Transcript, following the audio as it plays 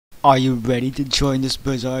Are you ready to join this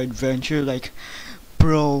bizarre adventure? Like,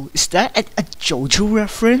 bro, is that a JoJo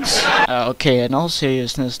reference? Okay, in all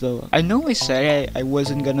seriousness though, I know I said I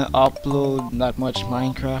wasn't gonna upload that much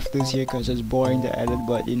Minecraft this year because it's boring to edit,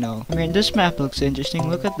 but you know, I mean, this map looks interesting.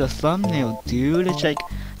 Look at the thumbnail, dude. It's like,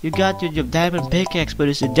 you got your diamond pickaxe, but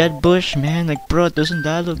it's a dead bush, man. Like, bro, doesn't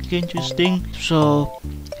that look interesting? So,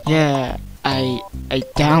 yeah, I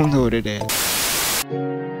downloaded it.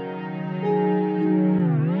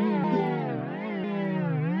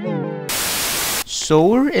 So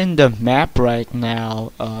we're in the map right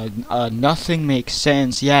now. Nothing makes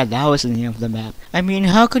sense. Yeah, that was the name of the map. I mean,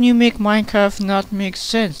 how can you make Minecraft not make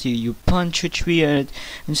sense? You punch a tree and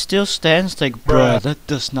it still stands. Like, bruh, that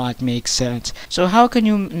does not make sense. So how can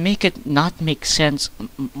you make it not make sense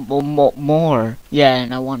more? Yeah,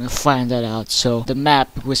 and I want to find that out. So the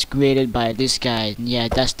map was created by this guy. Yeah,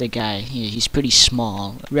 that's the guy. He's pretty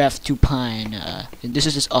small. Reftupine. This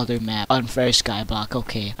is his other map. Unfair Skyblock.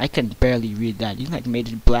 Okay, I can barely read that. You like made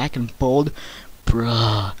it black and bold,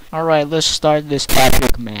 bruh. Alright, let's start this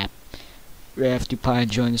epic map. reftupine,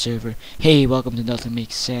 join the server. Hey, welcome to Nothing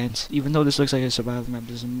Makes Sense. Even though this looks like a survival map,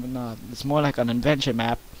 this is not. It's more like an adventure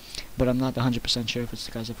map, but I'm not 100% sure if it's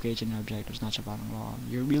the classification objectives, not surviving long.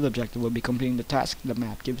 Your real objective will be completing the task the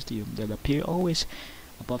map gives to you. They'll appear always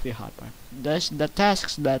above your hotbar. There's the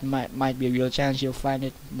tasks that might be a real chance you'll find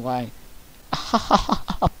it. Why?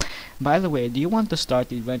 By the way, do you want to start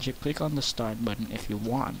the adventure? Click on the start button if you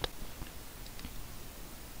want.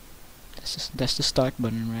 That's the start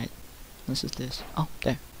button, right? This is this. Oh,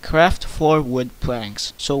 there. Craft 4 wood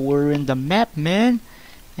planks. So we're in the map, man.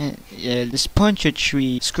 And let's punch a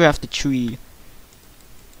tree. Let's craft a tree.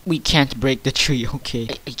 We can't break the tree, okay.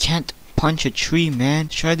 I can't punch a tree, man.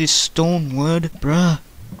 Try this stone wood, bruh.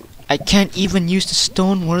 I can't even use the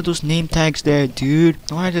stone, one of those name tags there, dude.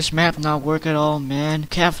 Why does this map not work at all, man?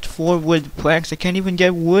 Craft 4 wood planks. I can't even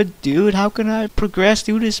get wood, dude. How can I progress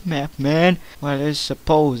through this map, man? Well, I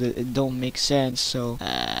suppose it don't make sense, so...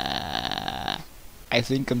 I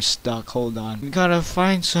think I'm stuck. Hold on. We gotta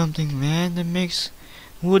find something, man, that makes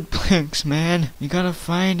wood planks, man. You gotta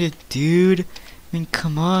find it, dude. I mean,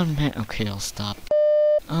 come on, man. Okay, I'll stop.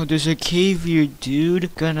 Oh, there's a cave here, dude.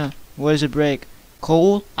 What does it break?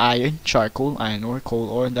 Coal, iron, charcoal, iron ore, coal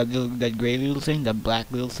ore, that gray little thing, that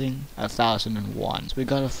black little thing, 1001. So we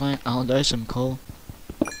gotta find. Oh, there's some coal.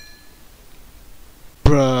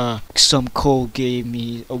 Bruh, some coal gave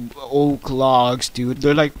me oak logs, dude.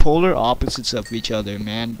 They're like polar opposites of each other,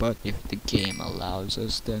 man. But if the game allows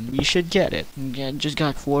us, then we should get it. Yeah, just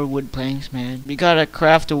got 4 wood planks, man. We gotta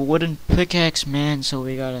craft a wooden pickaxe, man. So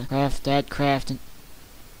we gotta craft that, and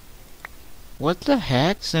what the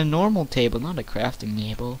heck? It's a normal table, not a crafting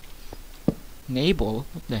table.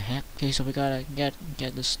 What the heck? Okay, so we gotta get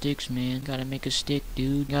the sticks, man. Gotta make a stick,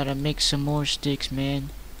 dude. Gotta make some more sticks,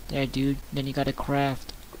 man. There, dude. Then you gotta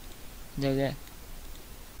craft. There.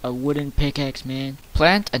 A wooden pickaxe, man.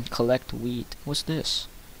 Plant and collect wheat. What's this?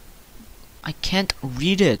 I can't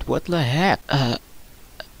read it. What the heck?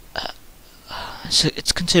 So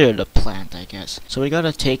it's considered a plant, I guess. So we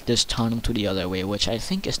gotta take this tunnel to the other way, which I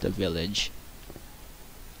think is the village.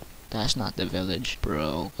 That's not the village,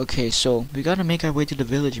 bro. Okay, so we gotta make our way to the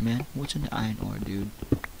village, man. What's in the iron ore, dude?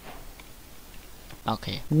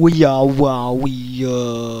 Okay.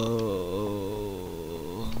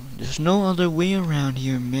 There's no other way around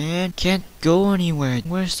here, man. Can't go anywhere.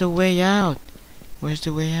 Where's the way out?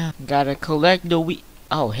 Gotta collect the wheat.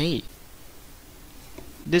 Oh, hey.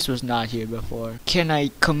 This was not here before. Can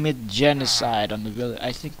I commit genocide on the village?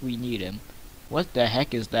 I think we need him. What the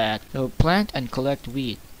heck is that? So plant and collect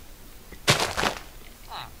wheat.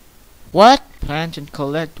 What? Plant and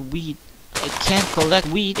collect wheat. I can't collect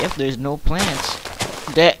wheat if there's no plants.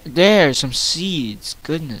 There's some seeds.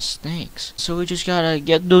 Goodness, thanks. So we just gotta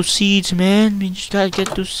get those seeds, man. We just gotta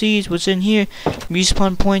get those seeds. What's in here?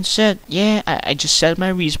 Respawn point set. Yeah, I just set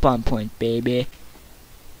my respawn point, baby.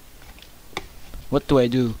 What do I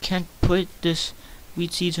do? Can't put this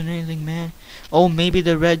wheat seeds on anything, man. Oh, maybe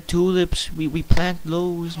the red tulips. We plant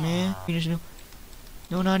those, man.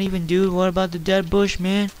 No, not even, dude. What about the dead bush,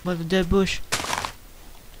 man? What about the dead bush?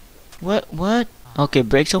 What? Okay,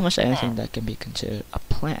 breaks almost anything that can be considered a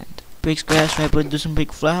plant. Breaks grass, right, but it doesn't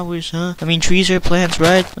break flowers, huh? I mean, trees are plants,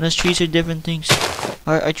 right? Unless trees are different things.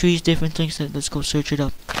 Are trees different things? Let's go search it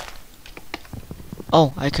up.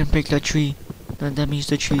 Oh, I can break that tree. Then that means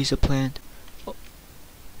the tree is a plant. Oh.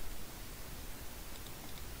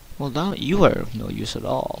 Well, now you are of no use at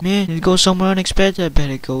all. Man, it goes somewhere unexpected. I bet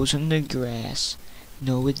it goes in the grass.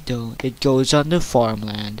 No, it don't. It goes on the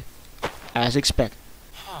farmland. As expected.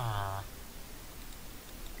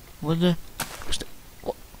 What the...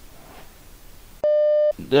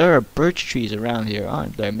 there are birch trees around here,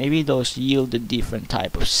 aren't there? Maybe those yield a different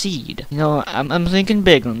type of seed. You know, I'm thinking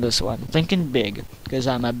big on this one. Thinking big, because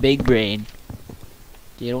I'm a big brain.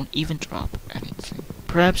 They don't even drop anything.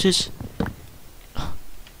 Perhaps it's...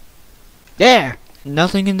 There!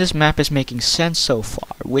 Nothing in this map is making sense so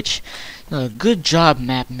far, which... good job,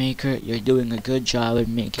 map maker. You're doing a good job at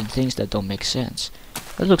making things that don't make sense.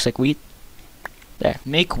 That looks like wheat. There.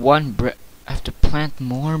 Make one I have to plant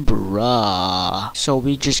more, bruh. So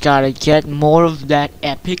we just gotta get more of that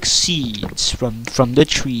epic seeds from the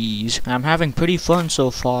trees. I'm having pretty fun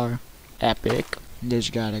so far. Epic.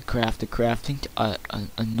 Just gotta craft a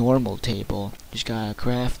normal table. Just gotta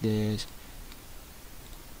craft this.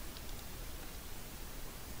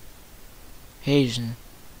 Hey,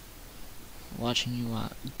 watching you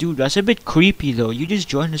dude, that's a bit creepy though. You just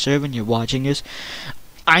joined the server and you're watching this.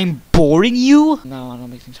 I'm boring you? No, I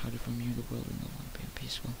don't make things harder for me. The world will no longer be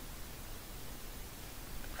peaceful.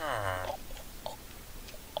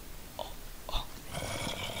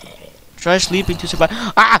 Try sleeping to survive.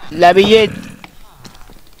 Ah! Let me in!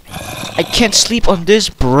 I can't sleep on this,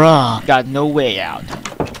 bruh. Got no way out.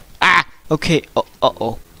 Ah! Okay.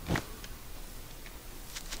 Uh-oh.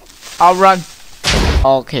 I'll run.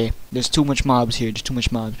 Okay. There's too much mobs here. There's too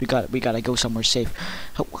much mobs. We gotta go somewhere safe.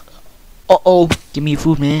 Uh-oh. Give me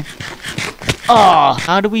food, man. Oh,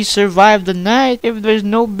 how do we survive the night if there's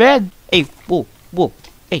no bed? Hey, whoa.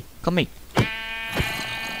 Hey, come here.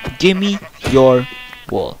 Give me your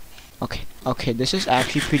wool. Okay, this is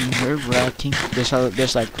actually pretty nerve-wracking.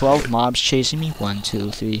 There's like 12 mobs chasing me. 1, 2,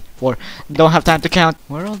 3, 4. Don't have time to count.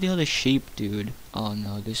 Where are all the other sheep, dude? Oh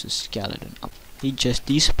no, this is skeleton. Oh, he just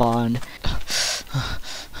despawned.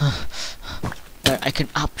 I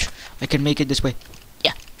can make it this way.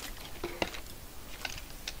 Yeah.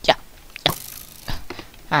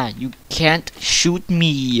 You can't shoot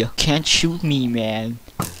me. Can't shoot me, man.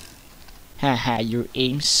 Haha, your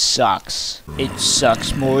aim sucks. It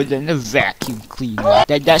sucks more than a vacuum cleaner.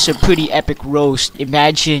 That's a pretty epic roast.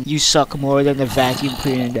 Imagine you suck more than a vacuum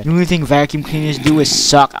cleaner. The only thing vacuum cleaners do is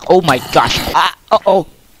suck. Oh my gosh. Ah, uh-oh.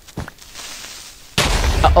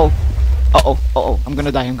 I'm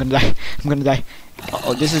gonna die.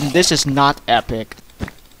 Uh-oh, this is not epic.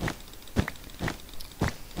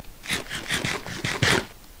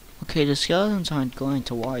 Okay, the skeletons aren't going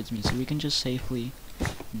towards me, so we can just safely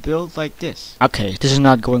build like this. Okay, this is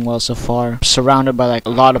not going well so far. I'm surrounded by like a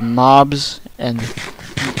lot of mobs, and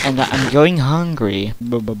I'm going hungry.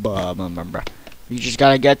 You just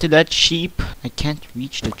gotta get to that sheep. I can't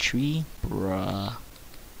reach the tree, bruh.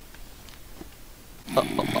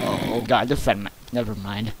 Oh, God, defend me. Never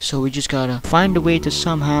mind. So we just gotta find a way to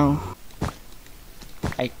somehow...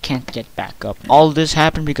 I can't get back up. All this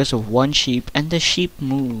happened because of one sheep, and the sheep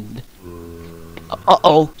moved.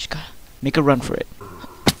 Uh-oh. Just gotta make a run for it.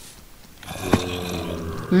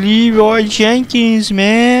 Leroy Jenkins,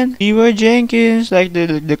 man. Leroy Jenkins, like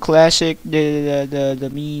the classic, the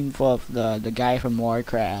meme of the guy from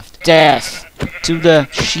Warcraft. Death to the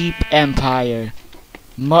sheep empire.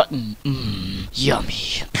 Mutton,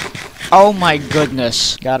 yummy. Oh my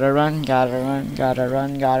goodness. Gotta run.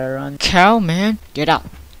 Cow, man, get out.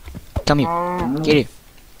 Come here. Get here.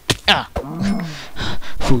 Ah.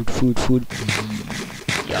 Food.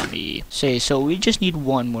 Yummy. So we just need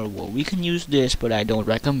one more wool. We can use this, but I don't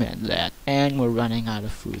recommend that. And we're running out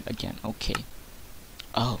of food again. Okay.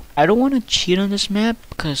 Oh, I don't want to cheat on this map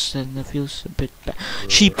because then it feels a bit bad.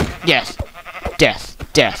 Sheep. Yes. Death.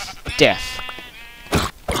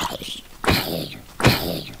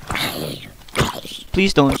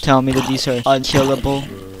 Please don't tell me that these are unkillable.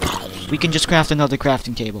 We can just craft another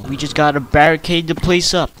crafting table. We just gotta barricade the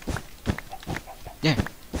place up. There.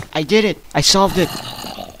 I did it. I solved it.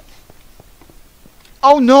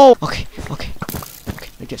 Oh no! Okay.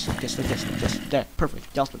 Like this. There.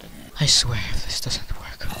 Perfect. Dealt with it. I swear if this doesn't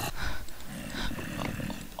work.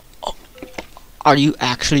 Oh. Are you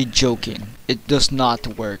actually joking? It does not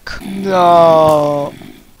work. No.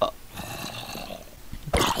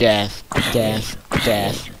 Death.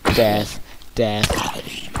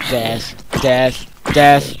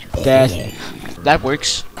 That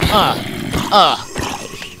works.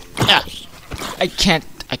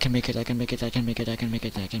 I can make it.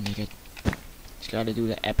 Just gotta do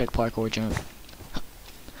the epic parkour jump.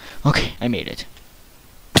 Okay, I made it.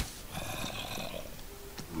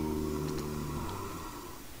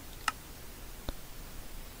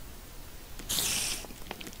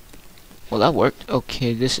 Well, that worked.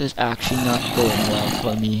 Okay, this is actually not going well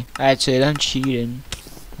for me. I'd say I'm cheating.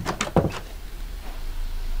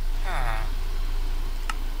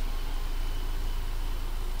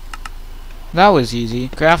 That was easy.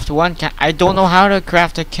 Craft one I don't know how to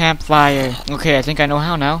craft a campfire. Okay, I think I know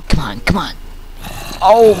how now. Come on, come on.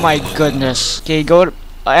 Oh my goodness. Okay, go to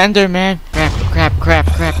Enderman.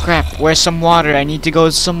 Crap. Where's some water? I need to go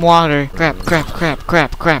to some water. Crap.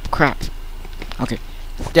 Okay.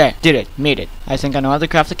 There, did it. Made it. I think I know how to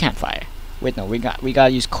craft a campfire. Wait, no, we gotta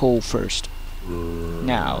use coal first.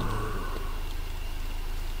 Now.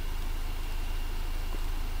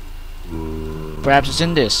 Perhaps it's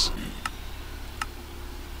in this.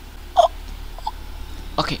 Oh.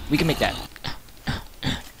 Okay, we can make that.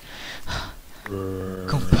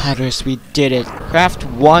 Competitors, we did it. Craft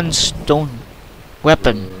one stone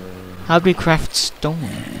weapon. How do we craft stone?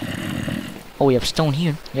 Oh, we have stone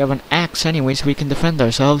here. We have an axe anyway, so we can defend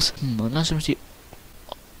ourselves.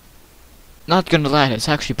 Not gonna lie, it's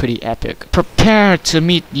actually pretty epic. Prepare to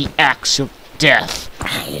meet the axe of death.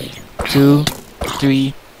 2,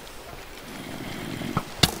 3.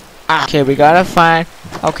 Okay, we gotta find.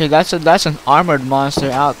 Okay, that's an armored monster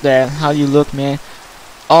out there. How you look, man?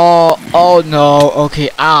 Oh no. Okay,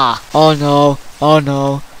 oh no. Oh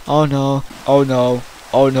no. Oh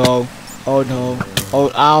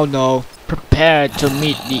no. Prepare to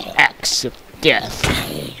meet the axe of death.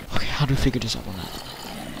 Okay, how do we figure this out?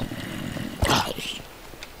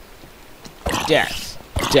 Death.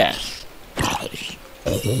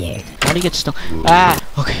 How do you get stone?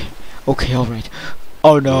 Okay, alright.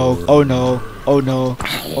 Oh no. Oh,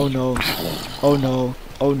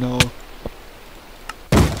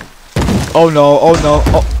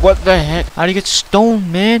 what the heck? How do you get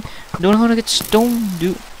stone, man? Don't know how to get stone,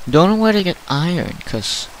 dude. Don't know where to get iron,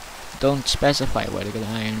 cause don't specify where to get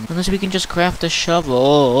iron. Unless we can just craft a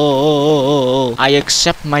shovel. I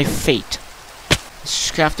accept my fate. Let's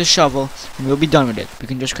just craft a shovel, and we'll be done with it. We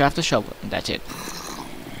can just craft a shovel, and that's it.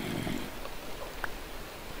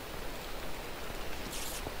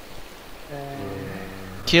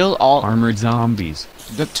 Kill all armored zombies.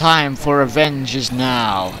 The time for revenge is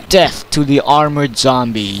now. Death to the armored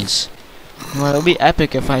zombies. Well, it'll be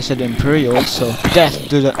epic if I said Imperial, so death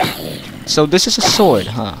to the... So this is a sword,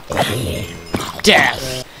 huh?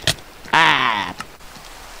 Death!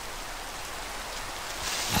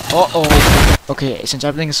 Uh-oh. Okay, since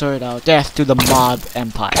everything's sorted out, death to the mob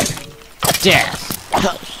empire. Death!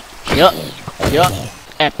 Yup.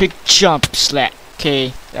 Epic jump slash.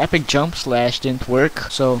 Okay, the epic jump slash didn't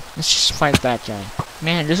work, so let's just fight that guy.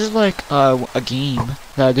 Man, this is like a game.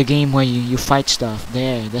 The game where you fight stuff.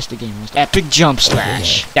 There, that's the game. Epic jump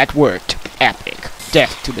slash. That worked. Epic.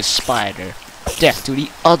 Death to the spider. Death to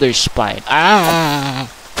the other spider.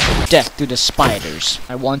 Death to the spiders.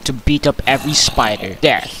 I want to beat up every spider.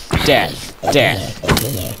 Death.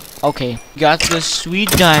 Okay, got the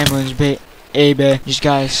sweet diamonds, baby. Just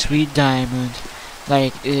got a sweet diamond.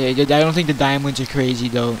 Like, I don't think the diamonds are crazy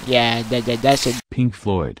though. Yeah, that's a Pink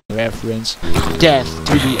Floyd reference. Death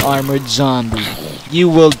to the armored zombie. You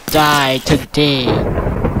will die today.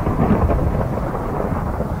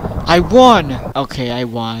 I won! Okay, I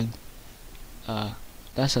won.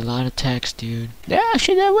 That's a lot of text, dude. I'm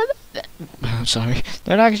sorry.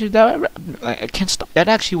 I can't stop. That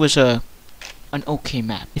actually was an okay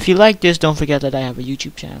map. If you like this, don't forget that I have a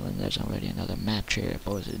YouTube channel and there's already another map trailer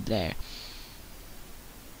posted there.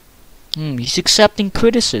 He's accepting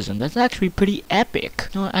criticism. That's actually pretty epic.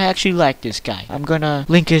 No, I actually like this guy. I'm gonna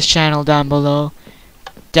link his channel down below.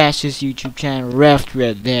 That's his YouTube channel,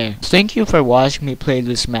 reftred there. Thank you for watching me play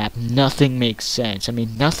this map. Nothing makes sense. I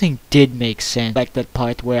mean, nothing did make sense. Like that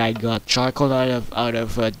part where I got charcoal out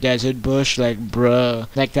of a desert bush. Like, bruh.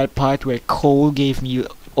 Like that part where coal gave me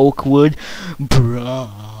oak wood.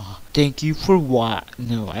 Bruh. Thank you for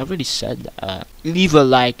No, I already said that. Leave a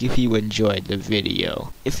like if you enjoyed the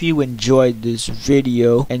video. If you enjoyed this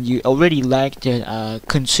video and you already liked it,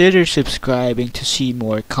 consider subscribing to see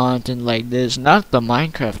more content like this. Not the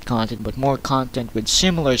Minecraft content, but more content with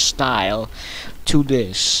similar style to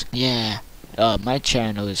this. Yeah. My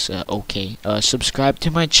channel is okay. Subscribe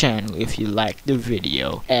to my channel if you liked the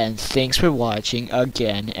video. And thanks for watching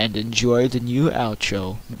again and enjoy the new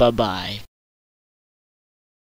outro. Bye bye.